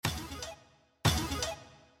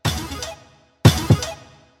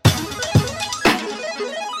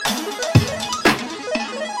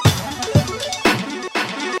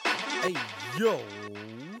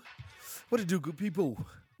What to do, good people?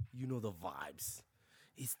 You know the vibes.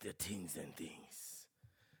 It's the things and things.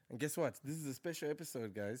 And guess what? This is a special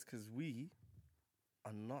episode, guys, because we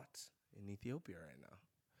are not in Ethiopia right now.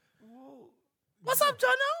 Whoa. What's up,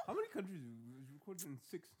 Jono? How many countries you recorded in?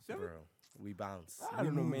 6, 7? Bro, we bounce. I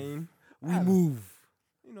don't know, man. We move.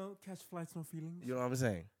 You know, catch flights, no feelings. You know what I'm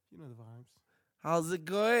saying? You know the vibes. How's it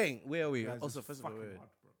going? Where are we? Guys, Also, it's first of all, fucking wait. hot,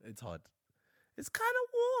 bro. It's hot. It's kind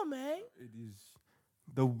of warm, eh? It is.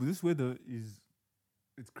 This weather is,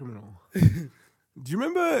 it's criminal. Do you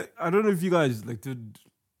remember? I don't know if you guys did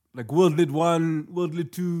World Lit 1, World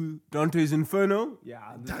Lit 2, Dante's Inferno. Yeah,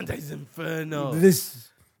 Dante's Inferno. This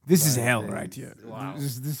is hell right here. Wow.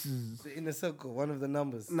 This is. The inner circle, one of the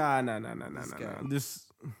numbers. Nah. guy. This.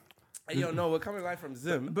 Hey, yo, no, we're coming live from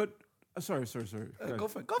Zim. But sorry. Guys, Go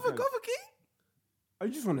for it, King. I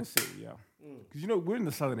just want to say, because we're in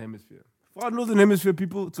the southern hemisphere. For our northern hemisphere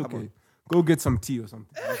people, it's okay. Go get some tea or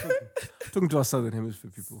something. I'm talking to our southern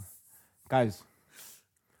hemisphere people, guys.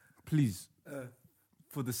 Please,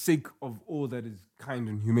 for the sake of all that is kind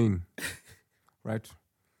and humane, right?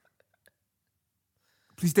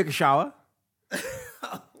 Please take a shower.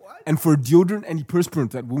 What? And for deodorant,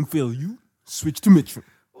 antiperspirant that won't fail you, switch to Mitchell.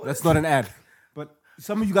 That's not an ad, but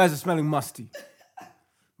some of you guys are smelling musty.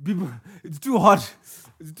 People, it's too hot.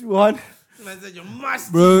 It's too hot. Man said you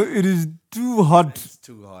must. Bro, it is too hot It's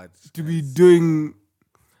too hot to be doing.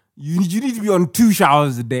 You need to be on 2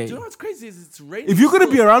 showers a day. Do you know what's crazy? Is it's raining. If you're gonna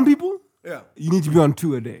be around people, yeah, you need to be on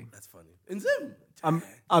 2 a day. that's funny. In Zim,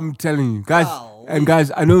 I'm telling you, guys. Wow. And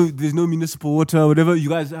guys, I know there's no municipal water or whatever. You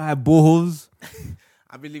guys have boreholes.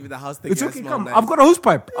 I believe in the house thing. It's okay. Come, I've got a hose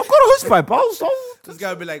pipe. This guy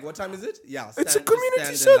will be like, "What time is it?" Yeah, It's a stand-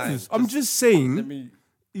 community stand in line. service. I'm just saying. Let me.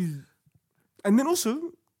 And then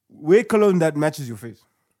also, wear cologne that matches your face.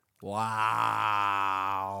 Wow.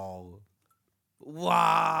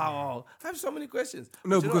 I have so many questions.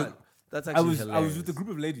 No, But you know because what? That's I actually was hilarious. with a group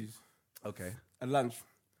of ladies Okay. at lunch,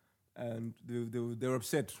 and they were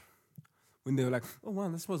upset when they were like, "Oh wow,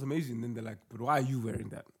 that smells amazing." Then they're like, "But why are you wearing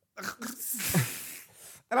that?"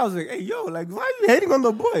 And I was like, "Hey, yo, why are you hating on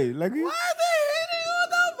the boy? Why are they hating on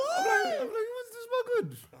that boy? I'm like, what's this smell good?"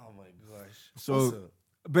 Oh my gosh. So, Also,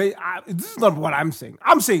 but this is not what I'm saying.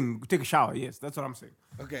 I'm saying take a shower. Yes, that's what I'm saying.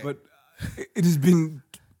 okay. But it has been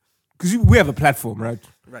because we have a platform, right?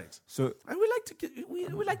 Right. So And we like to we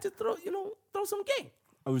like to throw some game.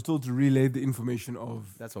 I was told to relay the information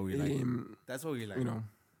of That's what we like. That's what we like.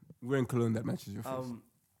 wearing cologne that matches your face.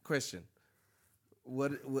 Question: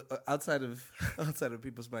 what outside of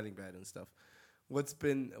people smiling bad and stuff? What's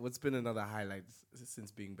been another highlight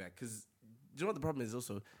since being back? Because you know what the problem is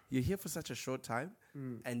also? You're here for such a short time,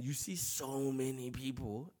 and you see so many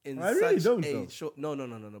people in I such really don't, a though. short. No.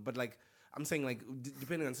 But I'm saying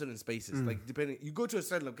depending on certain spaces, you go to a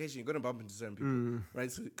certain location, you're gonna bump into certain people, right?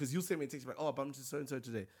 Because you'll send me a text like, "Oh, I bumped into so and so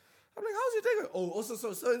today." I'm like, "How's your day going?" Oh, also so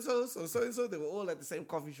and so. They were all at the same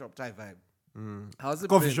coffee shop type vibe. How's it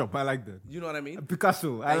Coffee been? shop, I like that. You know what I mean?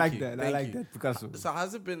 Picasso, I like you, that. I thank like you. that. Picasso. So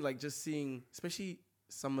how's it been just seeing, especially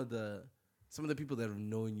some of the people that have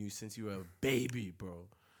known you since you were a baby, bro?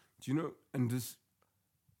 Do you know? And this,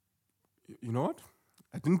 you know what?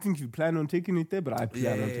 I didn't think you plan on taking it there, but I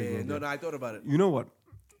plan on taking it there. No, I thought about it. You know what?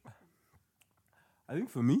 I think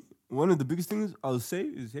for me, one of the biggest things I'll say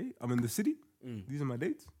is, hey, I'm in the city. These are my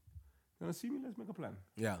dates. You want to see me? Let's make a plan.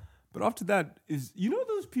 Yeah. But after that is,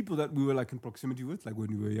 those people that we were in proximity with,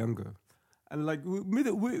 when we were younger. And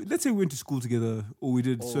let's say we went to school together or we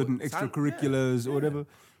did certain extracurriculars or whatever.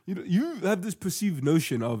 You have this perceived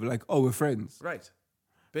notion of we're friends. Right.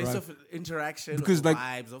 Based Right. off interaction Because, or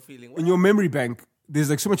vibes or feeling. In your memory bank,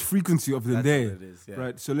 there's so much frequency of them That's there. what it is, yeah.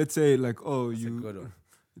 Right? So let's say That's a you good one.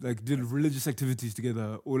 did religious activities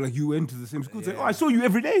together or you went to the same school. It's Yeah. I saw you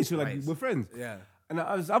every day. So Right. we're friends. Yeah. And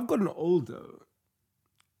I've gotten older.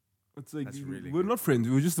 It's That's really we're good. not friends.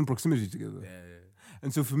 We're just in proximity together. Yeah.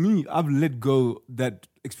 And so for me, I've let go that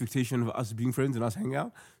expectation of us being friends and us hanging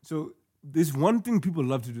out. So there's one thing people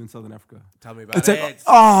love to do in Southern Africa. Tell me about It's it. hey, it's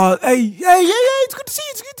good to see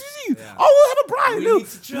you. It's good to see you. Yeah. Oh, we'll have a bride. We No, need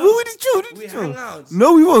to chill. we need to chill. We hang out.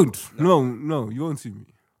 No, we won't. No, you won't see me.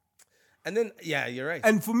 And then, yeah, you're right.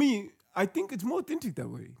 And for me, I think it's more authentic that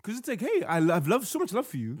way. Because it's hey, I've loved so much love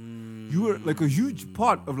for you. You were a huge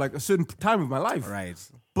part of a certain time of my life. right.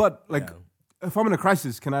 But if I'm in a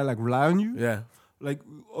crisis, can I rely on you? Yeah.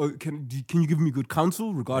 Or can you give me good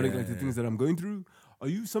counsel regarding Yeah, the things that I'm going through? Are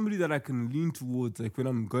you somebody that I can lean towards when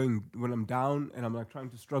I'm down and I'm trying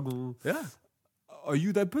to struggle? Yeah. Are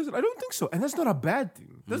you that person? I don't think so. And that's not a bad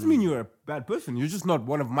thing. Doesn't mean you're a bad person. You're just not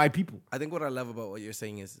one of my people. I think what I love about what you're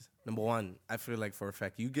saying is, number one, I feel like for a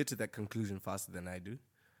fact you get to that conclusion faster than I do.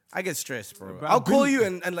 I get stressed, bro. But I'll I've call been- you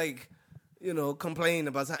and like, you know, complain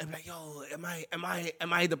about something. I'm like, yo,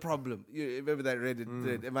 am I the problem? You remember that Reddit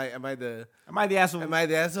thread? Am I the asshole? Am I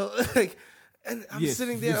the asshole? Like, and I'm Yes,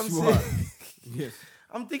 sitting there. yes, I'm you sitting, are. Yes.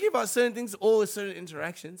 I'm thinking about certain things or certain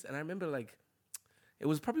interactions, and I remember like, it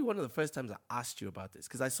was probably one of the first times I asked you about this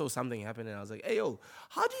because I saw something happen, and I was like, hey, yo,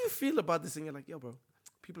 how do you feel about this? And you're like, yo, bro,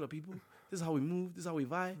 people are people. This is how we move. This is how we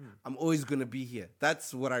vibe. I'm always gonna be here.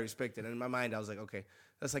 That's what I respected. And in my mind, I was like, okay,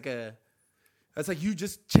 that's like you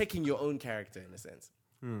just checking your own character in a sense.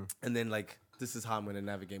 And then like, this is how I'm gonna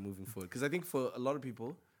navigate moving forward. Because I think for a lot of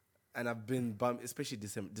people, and I've been bummed, especially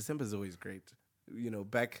December. December is always great. You know,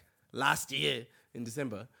 back last year in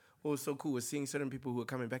December, what was so cool was seeing certain people who were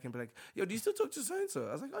coming back and be like, yo, do you still talk to so-and-so?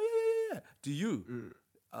 I was like, oh, yeah. Do you?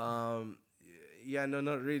 Yeah, no,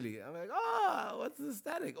 not really. I'm like, what's the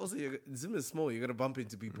static? Also, Zim is small. You're going to bump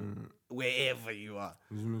into people wherever you are.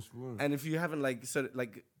 And if you haven't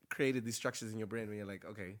created these structures in your brain where you're like,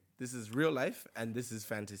 okay, this is real life and this is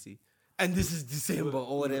fantasy and this is December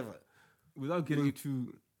or whatever. Without getting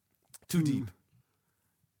too deep,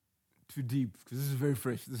 because this is very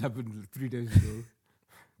fresh. This happened 3 days ago.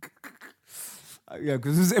 Yeah,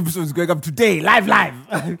 because this episode is going up today, live.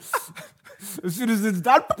 As soon as it's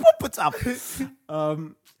done, what's up?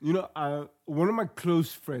 One of my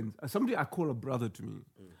close friends, somebody I call a brother to me.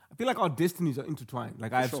 I feel like our destinies are intertwined.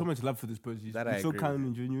 Like I have so much love for this person. He's so agree kind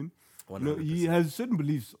and genuine. 100%. He has certain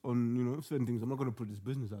beliefs on certain things. I'm not going to put his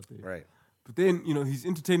business out there. Right. But then he's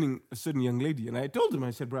entertaining a certain young lady, and I told him,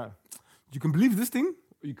 I said, bro, you can believe this thing,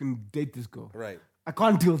 or you can date this girl. Right. I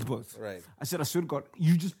can't deal with both. Right. I said, I swear to God,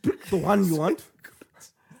 you just pick the one you want.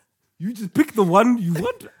 You just pick the one you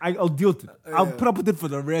want. I'll deal with it. I'll put up with it for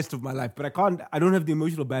the rest of my life. But I don't have the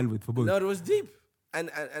emotional bandwidth for both. No, it was deep. And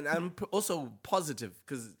I'm also positive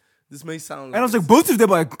because this may sound like... And I was like, both of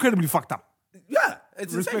them are incredibly fucked up. Yeah,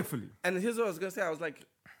 it's respectfully. Insane. And here's what I was going to say. I was like,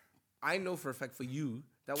 I know for a fact for you,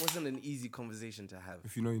 that wasn't an easy conversation to have.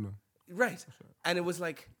 If you know, you know. Right. And it was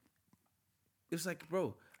like,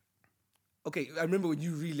 bro, okay, I remember when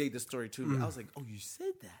you relayed the story to me, I was like, oh, you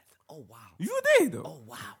said that? Oh, wow. You were there, though. Oh,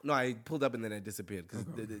 wow. No, I pulled up and then I disappeared because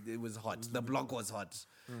it was hot. The block was hot.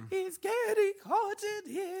 It's getting hot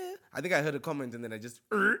in here. I think I heard a comment and then I just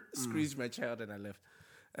squeezed my chair out and I left.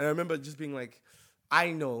 And I remember just being like,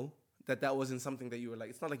 I know that wasn't something that you were like,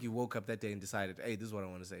 it's not like you woke up that day and decided, hey, this is what I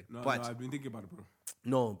want to say. No, but I've been thinking about it, bro.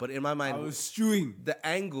 No, but in my mind, I was stewing. The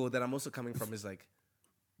angle that I'm also coming from is like,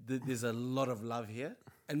 there's a lot of love here.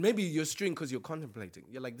 And maybe you're stewing because you're contemplating.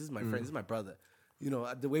 You're like, this is my friend, this is my brother. You know,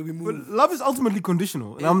 the way we move. But love is ultimately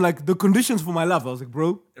conditional. And I'm like, the conditions for my love. I was like,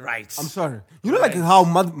 bro. Right. I'm sorry. You know, like how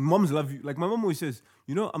moms love you. Like my mom always says,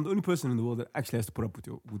 I'm the only person in the world that actually has to put up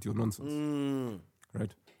with your nonsense.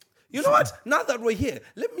 Right? You know what? Now that we're here,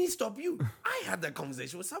 let me stop you. I had that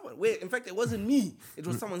conversation with someone where, in fact, it wasn't me. It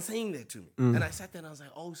was someone saying that to me. And I sat there and I was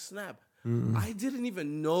like, oh, snap. I didn't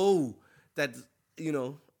even know that,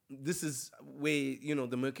 this is where,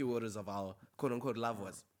 the murky waters of our quote-unquote love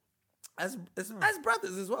was. As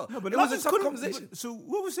brothers as well. No, but it was a tough conversation. So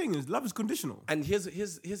what we're saying is love is conditional. And here's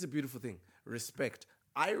a beautiful thing. Respect.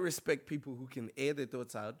 I respect people who can air their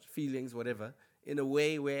thoughts out, feelings, whatever, in a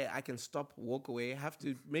way where I can stop, walk away, have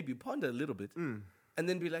to maybe ponder a little bit, and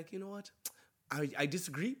then be like, you know what? I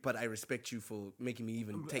disagree, but I respect you for making me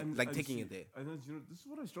even taking it there. I know, this is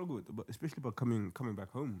what I struggle with, especially about coming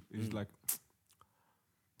back home. Is like,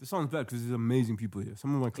 this sounds bad because there's amazing people here.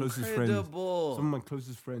 Some of my closest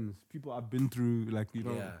friends, people I've been through,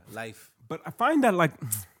 life. But I find that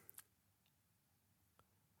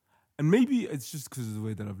and maybe it's just because of the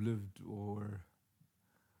way that I've lived, or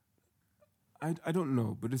I don't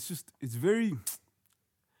know, but it's very,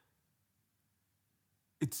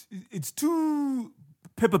 it's too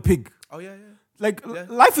Peppa Pig. Oh yeah.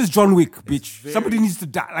 Life is John Wick, bitch. Somebody needs to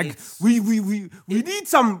die. Like we need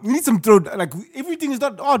some throat. Like everything is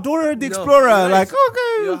not Dora the Explorer. Right. Like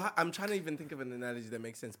okay. I'm trying to even think of an analogy that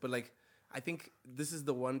makes sense, but I think this is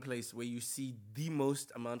the one place where you see the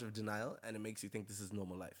most amount of denial, and it makes you think this is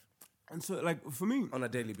normal life. And so, for me, on a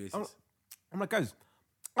daily basis, I'm like, guys,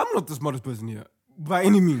 I'm not the smartest person here by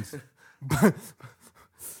any means, but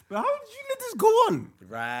how did you let this go on?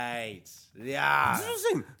 Right. Yeah. This is what I'm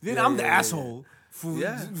saying. Then I'm the asshole for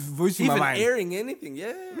voicing even my mind. airing anything.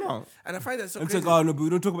 Yeah. No. And I find that so crazy. It's like, oh no, but we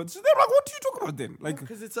don't talk about this. They're like, what do you talk about then? Like,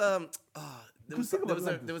 because it's there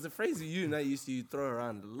was a phrase you and I used to throw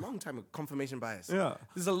around a long time ago, confirmation bias. Yeah.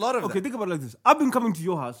 There's a lot of that. Think about it like this. I've been coming to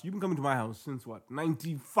your house. You've been coming to my house since what?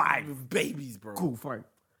 95. Babies, bro. Cool, fine.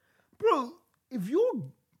 Bro, if your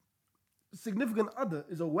significant other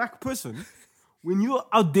is a whack person, when you're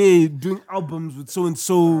out there doing albums with so and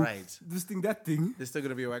so, Right. this thing, that thing, There's still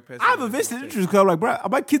gonna be a whack person. I have a vested interest. Because I'm like, bro, are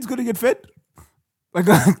my kids gonna get fed? Like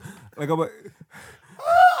I'm like,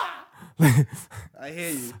 I hear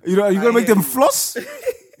you. you know, you're gonna make them floss. You know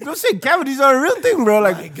what I'm saying? Cavities are a real thing, bro.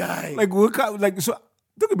 Like, My guy. like work out, like so.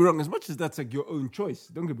 Don't get me wrong. As much as that's like your own choice,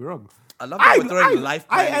 don't get me wrong. I love that we're throwing life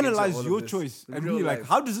I planning into analyze all of your this. choice and Real be like, life.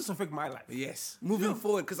 how does this affect my life? Yes, moving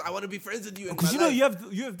forward, because I want to be friends with you. Because you know you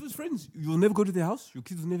have those friends. You'll never go to their house. Your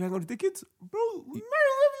kids will never hang out with their kids, bro. Marry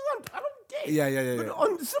whoever you want. I don't care. Yeah. But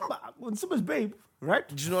on Simba's babe, right?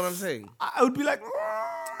 Do you know what I'm saying? I would be like,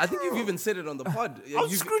 I think you've even said it on the pod. I'll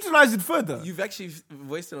scrutinize it further. You've actually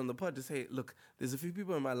voiced it on the pod to say, look, there's a few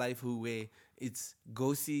people in my life where it's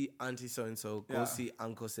go see auntie so-and-so, go Yeah. see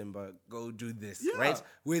uncle Simba, go do this, Yeah. right?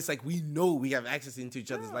 Where it's like we know we have access into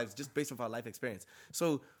each other's lives just based off our life experience.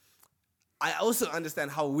 So I also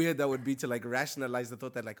understand how weird that would be to like rationalize the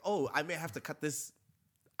thought that like, oh, I may have to cut this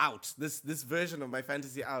out, this version of my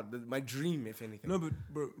fantasy out, my dream, if anything. No, but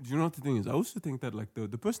bro, do you know what the thing is? I also think that like the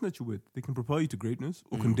person that you're with, they can propel you to greatness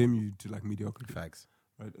or condemn you to like mediocrity. Facts.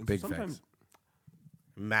 Right? And Big sometimes, facts.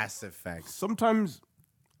 Massive facts. sometimes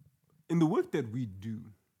in the work that we do,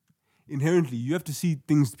 inherently you have to see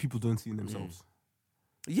things people don't see in themselves.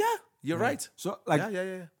 Yeah, you're right. So like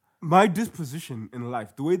Yeah. my disposition in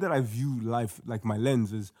life, the way that I view life, like my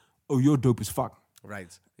lens is, oh, you're dope as fuck.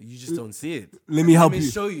 Right. You just don't see it. Let me help Let me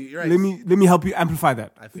you. show you. You're right. Let me help you amplify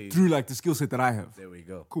that I feel you. through like the skill set that I have. There we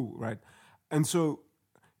go. Cool, right? And so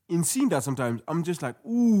in seeing that sometimes I'm just like,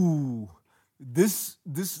 ooh, this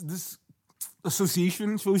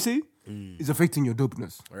association, shall we say, is affecting your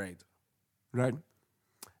dopeness. Right. Right?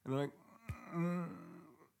 And I'm like,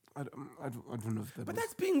 I don't know if that But was-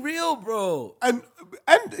 that's being real, bro. and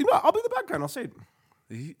you know, I'll be the bad guy and I'll say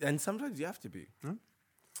it. And sometimes you have to be.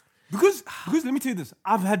 Because let me tell you this,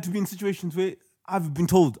 I've had to be in situations where I've been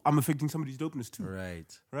told I'm affecting somebody's dopeness too.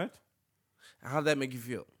 Right. Right? How'd that make you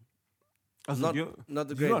feel? I was Not- like, yo, not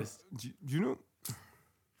the do you know what? greatest. Do you know?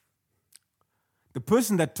 The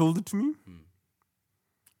person that told it to me,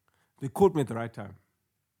 they caught me at the right time.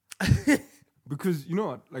 Because you know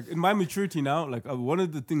what? Like in my maturity now, like one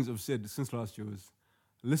of the things I've said since last year was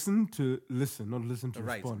listen to listen, not listen to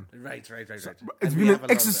Right. respond. Right. It's And we been have a an lot of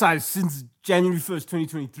that. exercise since January 1st,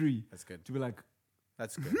 2023 That's good. to be like,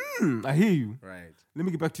 That's good. I hear you. Right. Let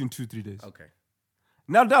me get back to you in 2-3 days. Okay.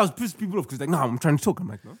 Now that was pissed people off because like, no, I'm trying to talk. I'm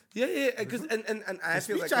like, no. Yeah. Because and I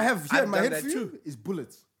feel like I have here I've in my done head that for too. you is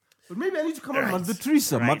bullets. But maybe I need to come on Right. Mother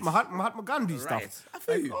Teresa, Right. Mahatma Gandhi Right. stuff. I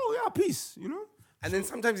feel Like, you. oh yeah, peace, you know? And then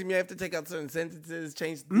sometimes you may have to take out certain sentences,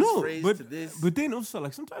 change this No, phrase but to this. but then also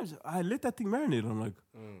like sometimes I let that thing marinate. I'm like,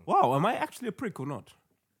 wow, am I actually a prick or not?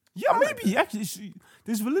 Yeah, maybe actually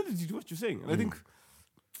there's validity to what you're saying. And I think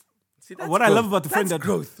See, that's what I growth. love about the friend That's that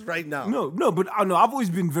growth right now. no, but I know I've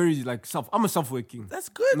always been very like I'm a self-working. That's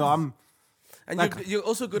good. No, I'm And like- you're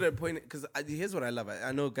also good at pointing, because here's what I love.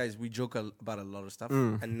 I know, guys, we joke about a lot of stuff,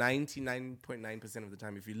 and 99.9% of the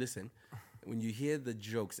time, if you listen, when you hear the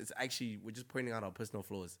jokes, it's actually, we're just pointing out our personal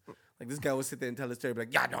flaws. Like, this guy will sit there and tell a story, be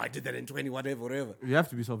like, yeah, no, I did that in 20, whatever. you have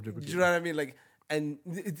to be Do self-deprecating. you know what I mean? Like, and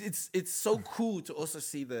it's so cool to also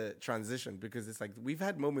see the transition, because it's like, we've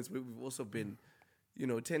had moments where we've also been,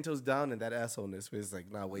 10 toes down in that assholeness, where it's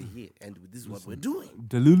like, nah, we're here, and this is what we're doing.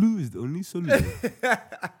 Delulu is the only solution.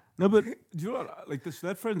 No, but do you know what? Like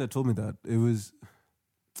that friend that told me that it was.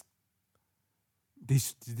 They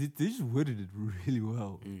just worded it really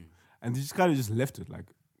well, and they just kind of just left it like.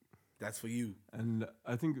 That's for you. And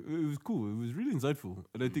I think it was cool. It was really insightful,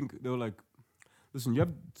 and I think they were like, "Listen, you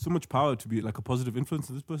have so much power to be like a positive influence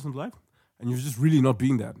in this person's life, and you're just really not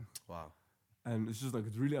being that." Wow. And it's just like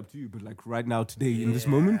it's really up to you. But like right now, today, in this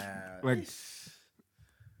moment, like.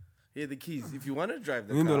 Here are the keys. If you want to drive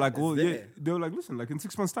the And then car, they're like, it's well, there. yeah. They were like, listen, like in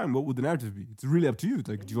 6 months' time, what would the narrative be? It's really up to you. It's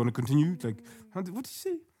like, do you want to continue? It's like, what did you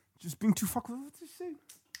say? Just being too fuck. What did you say?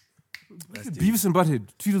 Beavis and Butthead,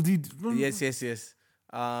 Tweedledee. Yes.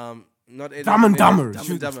 Not Eddie, Dumb and Dumber. Dumb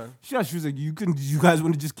She and was- Dumber. She was like, you guys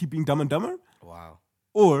want to just keep being Dumb and Dumber, Wow.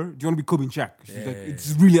 or do you want to be Kobe and Shaq? She's like,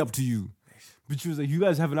 it's really up to you. But she was like, you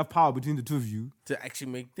guys have enough power between the two of you. To actually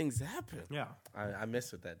make things happen. Yeah. I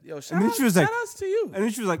mess with that. Yo, And shout then out, she was like- shout outs to you. And then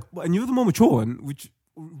she was like, well, and you're the more mature one, which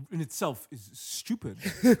in itself is stupid.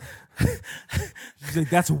 She's like,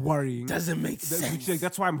 that's worrying. Doesn't make She's sense. like,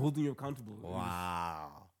 that's why I'm holding you accountable.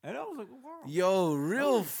 Wow. And I was like, wow. Yo,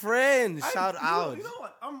 real friend. Shout out. You know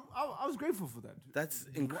what? I was grateful for that. That's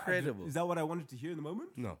incredible. Is that what I wanted to hear in the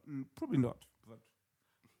moment? No. Probably not. But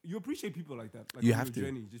you appreciate people like that. Like You on have your to.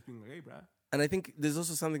 journey, just being like, hey, bruh. And I think there's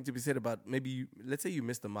also something to be said about let's say you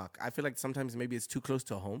missed the mark. I feel like sometimes maybe it's too close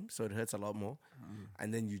to home, so it hurts a lot more.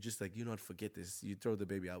 And then you just like, forget this. You throw the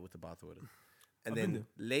baby out with the bathwater. And then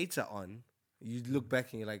later on, you look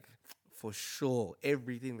back and you're like, for sure,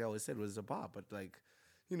 everything that was said was a bar. But like,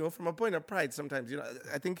 from a point of pride, sometimes,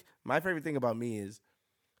 I think my favorite thing about me is,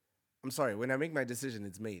 I'm sorry, when I make my decision,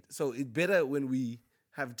 it's made. So it's better when we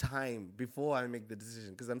have time before I make the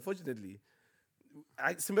decision. Because unfortunately,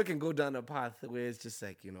 Simba can go down a path where it's just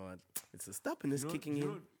like, it's a stubbornness kicking in. Do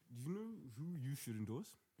you know who you should endorse?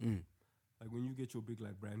 Like when you get your big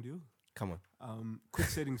like brand deal. Come on. Quick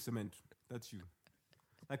setting cement. That's you.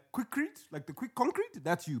 Like Quickcrete, like the quick concrete.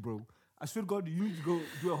 That's you, bro. I swear to God, you need to go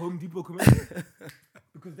do a Home Depot commercial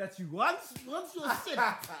because that's you. Once you're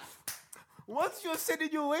set. Once you're set in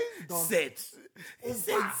your ways, dog. Set. I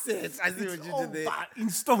see what you did there. In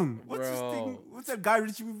stone. What's this thing? What's that Guy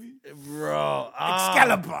Ritchie movie? Bro.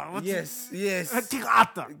 Excalibur. Yes. King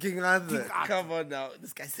Arthur. King Arthur. Come on now.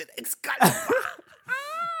 This guy said Excalibur.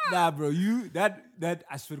 Nah, bro. That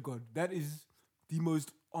I swear to God, that is the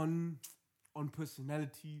most on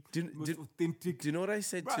personality, most authentic. Do you know what I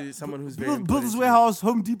said to someone who's Builders Warehouse,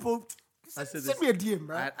 Home Depot? I said Send me a DM,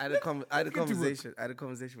 bro. I had a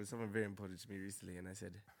conversation with someone very important to me recently, and I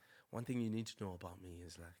said, one thing you need to know about me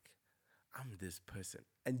is like, I'm this person.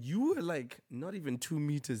 And you were like not even 2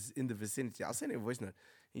 meters in the vicinity. I'll send you a voice note.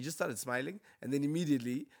 You just started smiling, and then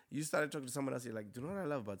immediately you started talking to someone else. You're like, do you know what I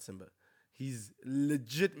love about Simba? He's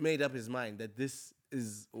legit made up his mind that this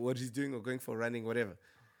is what he's doing or going for, running, whatever.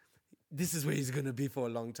 This is where he's going to be for a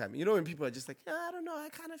long time. When people are just like, I don't know, I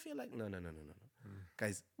kind of feel like, no.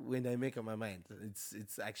 Guys, when I make up my mind,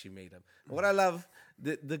 it's actually made up. What I love,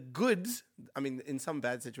 the good, I mean, in some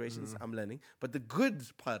bad situations, I'm learning, but the good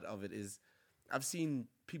part of it is I've seen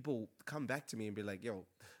people come back to me and be like, yo,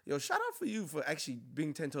 shout out for you for actually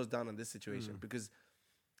being 10 toes down on this situation. Because,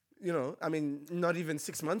 I mean, not even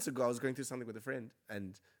 6 months ago, I was going through something with a friend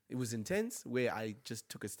and it was intense where I just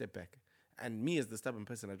took a step back. And me as the stubborn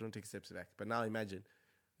person, I don't take steps back. But now imagine,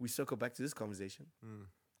 we circle back to this conversation.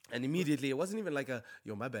 And immediately, it wasn't even like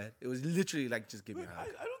my bad. It was literally like, just give me a hug.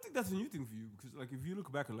 I don't think that's a new thing for you. Because like, if you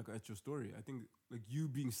look back at your story, I think like you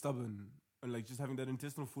being stubborn and like just having that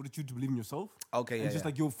intestinal fortitude to believe in yourself. Okay, yeah. And just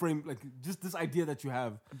like your frame, like just this idea that you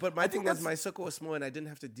have. But my thing was my circle was small and I didn't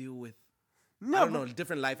have to deal with,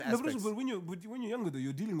 different life aspects. But when you're younger though,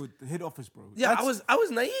 you're dealing with the head office, bro. Yeah, I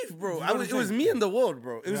was naive, bro. It was me and the world,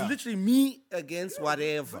 bro. It was literally me against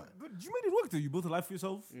whatever. But you made it work though. You built a life for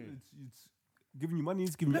yourself. It's giving you money.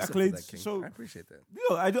 It's giving you That's accolades. So I appreciate that.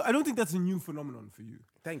 I don't think that's a new phenomenon for you.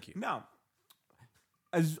 Thank you. Now,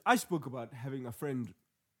 as I spoke about having a friend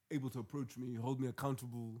able to approach me, hold me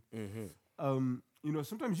accountable.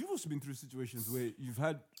 Sometimes you've also been through situations where you've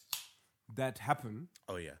had that happen.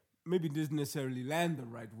 Oh yeah. Maybe it doesn't necessarily land the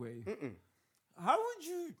right way. How would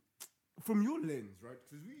you, from your lens, right?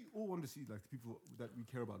 Because we all want to see like the people that we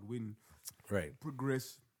care about win, right,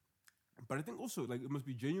 progress. But I think also like it must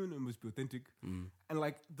be genuine, it must be authentic, and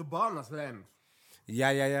like the bar must land.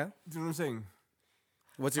 Yeah. Do you know what I'm saying?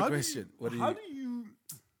 What's your question? How do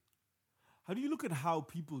you look at how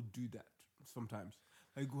people do that sometimes?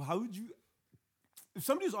 Like how would you, if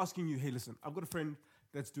somebody is asking you, hey, listen, I've got a friend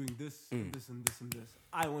that's doing this, and this, and this, and this.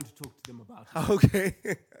 I want to talk to them about it. Okay.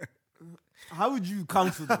 How would you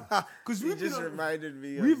counsel them? Because you just reminded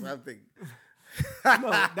me of something.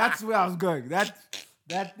 No, that's where I was going. That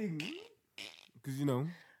thing. Because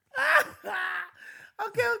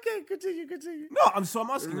Okay. Continue. No, I'm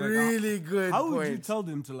asking. Really good. How would you tell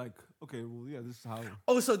them to like? Okay, well, yeah, this is how.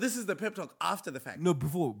 Oh, so this is the pep talk after the fact? No,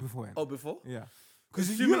 beforehand. Oh, before? Yeah.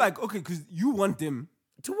 Because you're like, okay, because you want them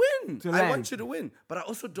to win. I want you to win, but I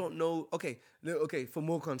also don't know. Okay. For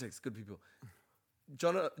more context, good people.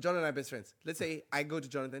 John and I are best friends. Let's say I go to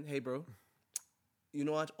Jonathan. Hey, bro. You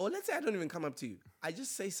know what? Or let's say I don't even come up to you. I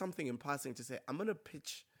just say something in passing to say I'm gonna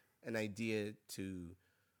pitch an idea to,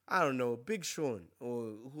 I don't know, Big Sean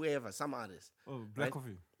or whoever, some artist. Oh, Black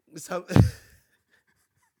Coffee. Let's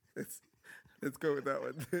go with that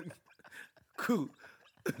one then. Cool.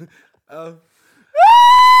 Don't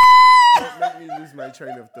make me lose my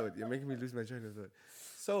train of thought. You're making me lose my train of thought.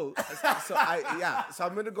 So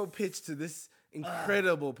I'm gonna go pitch to this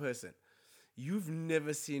incredible person. You've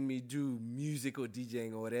never seen me do music or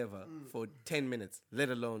DJing or whatever for 10 minutes, let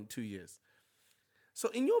alone 2 years. So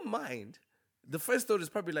in your mind, the first thought is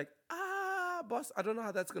probably like, boss, I don't know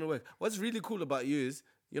how that's gonna work. What's really cool about you is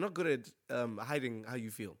you're not good at hiding how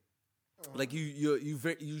you feel. Like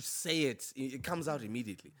you say it comes out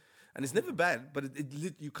immediately, and it's never bad. But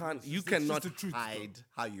you cannot hide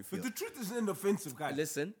how you feel. But the truth isn't offensive, guys.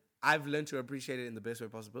 Listen, I've learned to appreciate it in the best way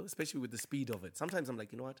possible, especially with the speed of it. Sometimes I'm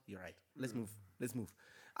like, you know what? You're right. Let's move.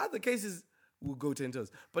 Other cases, we'll go 10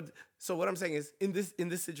 toes. But so what I'm saying is, in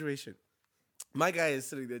this situation, my guy is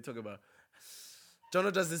sitting there talking about.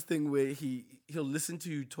 Jono does this thing where he'll listen to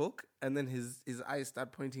you talk, and then his eyes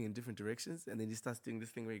start pointing in different directions, and then he starts doing this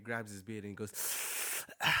thing where he grabs his beard and he goes,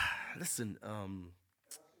 listen,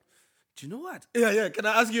 do you know what? Yeah, can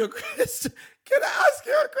I ask you a question?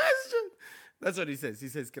 That's what he says. He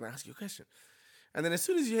says, can I ask you a question? And then as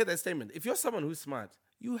soon as you hear that statement, if you're someone who's smart,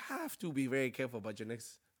 you have to be very careful about your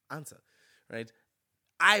next answer, right?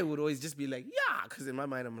 I would always just be like, yeah, because in my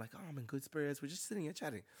mind, I'm like, oh, I'm in good spirits. We're just sitting here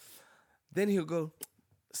chatting. Then he'll go,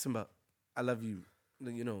 Simba, I love you.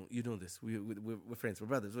 You know this. We're friends. We're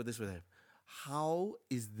brothers. We're this, we're that. How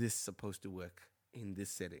is this supposed to work in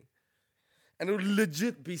this setting? And it would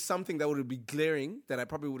legit be something that would be glaring that I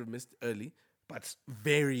probably would have missed early, but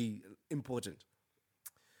very important.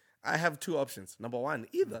 I have two options. Number one,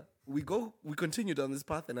 either we continue down this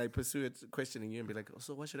path and I pursue it, questioning you and be like, oh,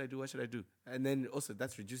 so what should I do? And then also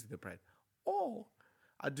that's reducing the pride. Or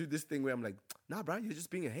I do this thing where I'm like, nah, bro, you're just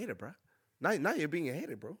being a hater, bro. Now you're being a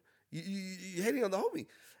hater, bro. You're hating on the homie.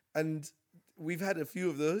 And we've had a few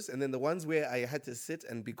of those. And then the ones where I had to sit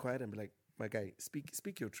and be quiet and be like, my guy,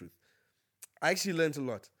 speak your truth. I actually learned a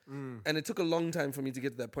lot. And it took a long time for me to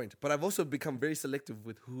get to that point. But I've also become very selective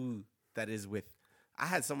with who that is with. I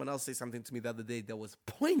had someone else say something to me the other day that was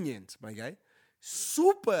poignant, my guy.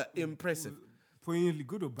 Super impressive. Poignantly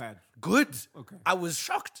good or bad? Good. Okay. I was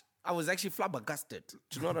shocked. I was actually flabbergasted. Do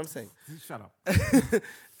you know what I'm saying? Shut up.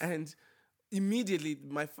 And immediately,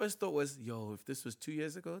 my first thought was, yo, if this was 2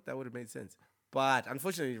 years ago, that would have made sense. But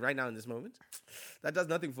unfortunately, right now in this moment, that does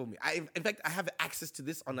nothing for me. In fact, I have access to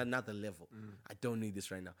this on another level. I don't need this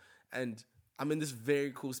right now. And I'm in this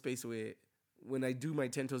very cool space where when I do my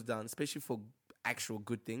 10 toes down, especially for actual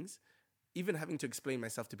good things, even having to explain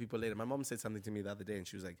myself to people later. My mom said something to me the other day and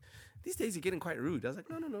she was like, these days you're getting quite rude. I was like,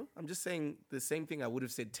 no. I'm just saying the same thing I would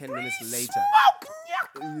have said 10 minutes later.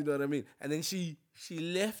 You know what I mean? And then she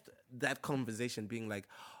left that conversation being like,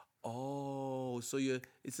 oh, so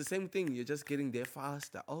it's the same thing. You're just getting there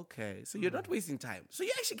faster. Okay. So you're not wasting time. So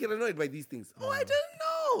you actually get annoyed by these things. Oh, I didn't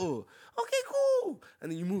know. Okay, cool.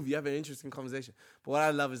 And then you move. You have an interesting conversation. But what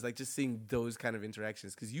I love is like just seeing those kind of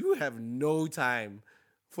interactions because you have no time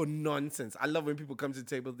for nonsense. I love when people come to the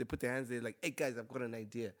table, they put their hands there like, hey guys, I've got an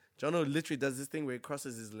idea. Jono literally does this thing where he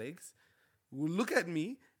crosses his legs, will look at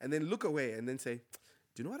me and then look away and then say,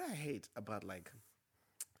 do you know what I hate about like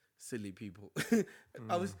silly people? There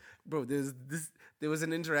was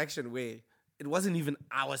an interaction where it wasn't even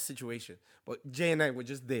our situation, but Jay and I were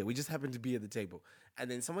just there. We just happened to be at the table. And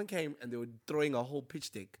then someone came and they were throwing a whole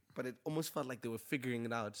pitch deck, but it almost felt like they were figuring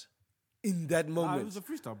it out in that moment. It was a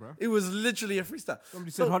freestyle, bro. It was literally a freestyle.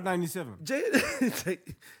 Somebody said Hot 97. Jay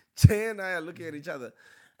and I are looking at each other,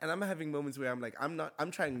 and I'm having moments where I'm like,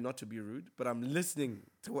 I'm trying not to be rude, but I'm listening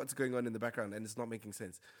to what's going on in the background, and it's not making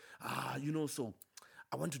sense. So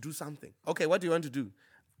I want to do something. Okay, what do you want to do?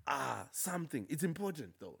 Something. It's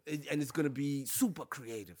important though, and it's gonna be super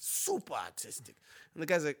creative, super artistic. And the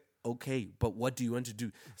guy's like, okay, but what do you want to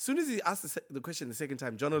do? As soon as he asks the question the second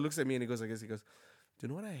time, Jono looks at me and he goes, do you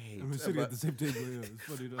know what I hate? We're sitting at the same table. Yeah, it's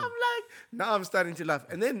funny, though. I'm like, now I'm starting to laugh.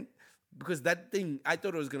 And then, because that thing, I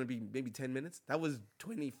thought it was going to be maybe 10 minutes. That was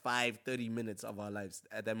 25, 30 minutes of our lives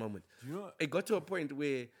at that moment. You know, it got to a point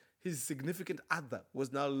where his significant other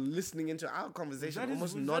was now listening into our conversation,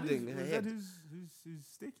 almost nodding her head. Was that his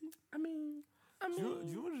sticky? I mean. Do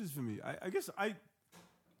you know what it is for me? I guess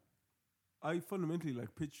I fundamentally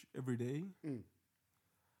like pitch every day. And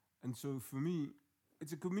so for me,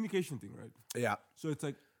 it's a communication thing, right? Yeah. So it's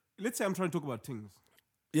like, let's say I'm trying to talk about things.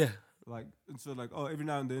 Yeah. Like, and so like, every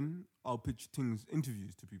now and then I'll pitch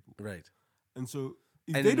interviews to people. Right. And so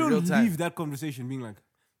if they don't leave that conversation being like,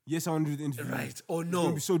 yes, I want to do the interview. Right. Or no. It's going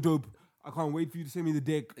to be so dope. I can't wait for you to send me the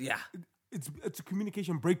deck. Yeah. It's a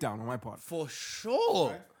communication breakdown on my part. For sure.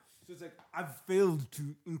 Right? So it's like, I've failed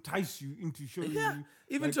to entice you into showing you.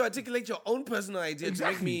 Even like, to articulate your own personal idea to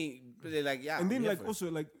make me like, yeah. And then like also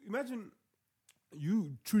like, imagine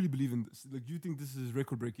you truly believe in this. Like, you think this is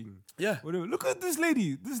record breaking. Yeah. Whatever. Look at this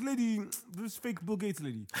lady, this fake Bill Gates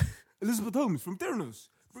lady, Elizabeth Holmes from Theranos.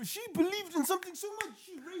 Bro, she believed in something so much.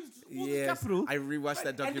 She raised all the capital. I rewatched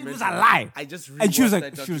that documentary. And it was a lie. I just rewatched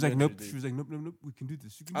and she was like, nope. Dude. She was like, nope. We can do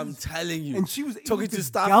this. I'm telling you. And she was talking able to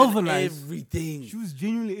staff galvanize everything. She was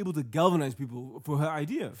genuinely able to galvanize people for her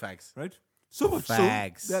idea. Facts. Right? So much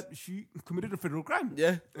Facts. so that she committed a federal crime.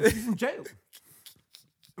 Yeah. And she's in jail.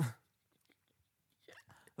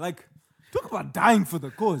 Like, talk about dying for the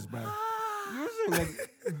cause, bro. You know what I'm saying?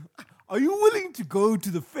 Like, Are you willing to go to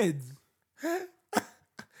the feds?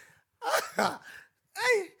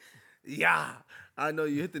 Yeah, I know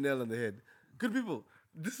you hit the nail on the head. Good people,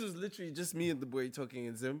 this was literally just me and the boy talking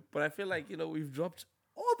in Zim, but I feel like, we've dropped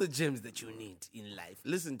all the gems that you need in life.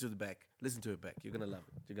 Listen to the back. Listen to it back. You're going to love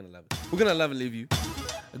it. You're going to love it. We're going to love and leave you.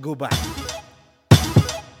 Go back.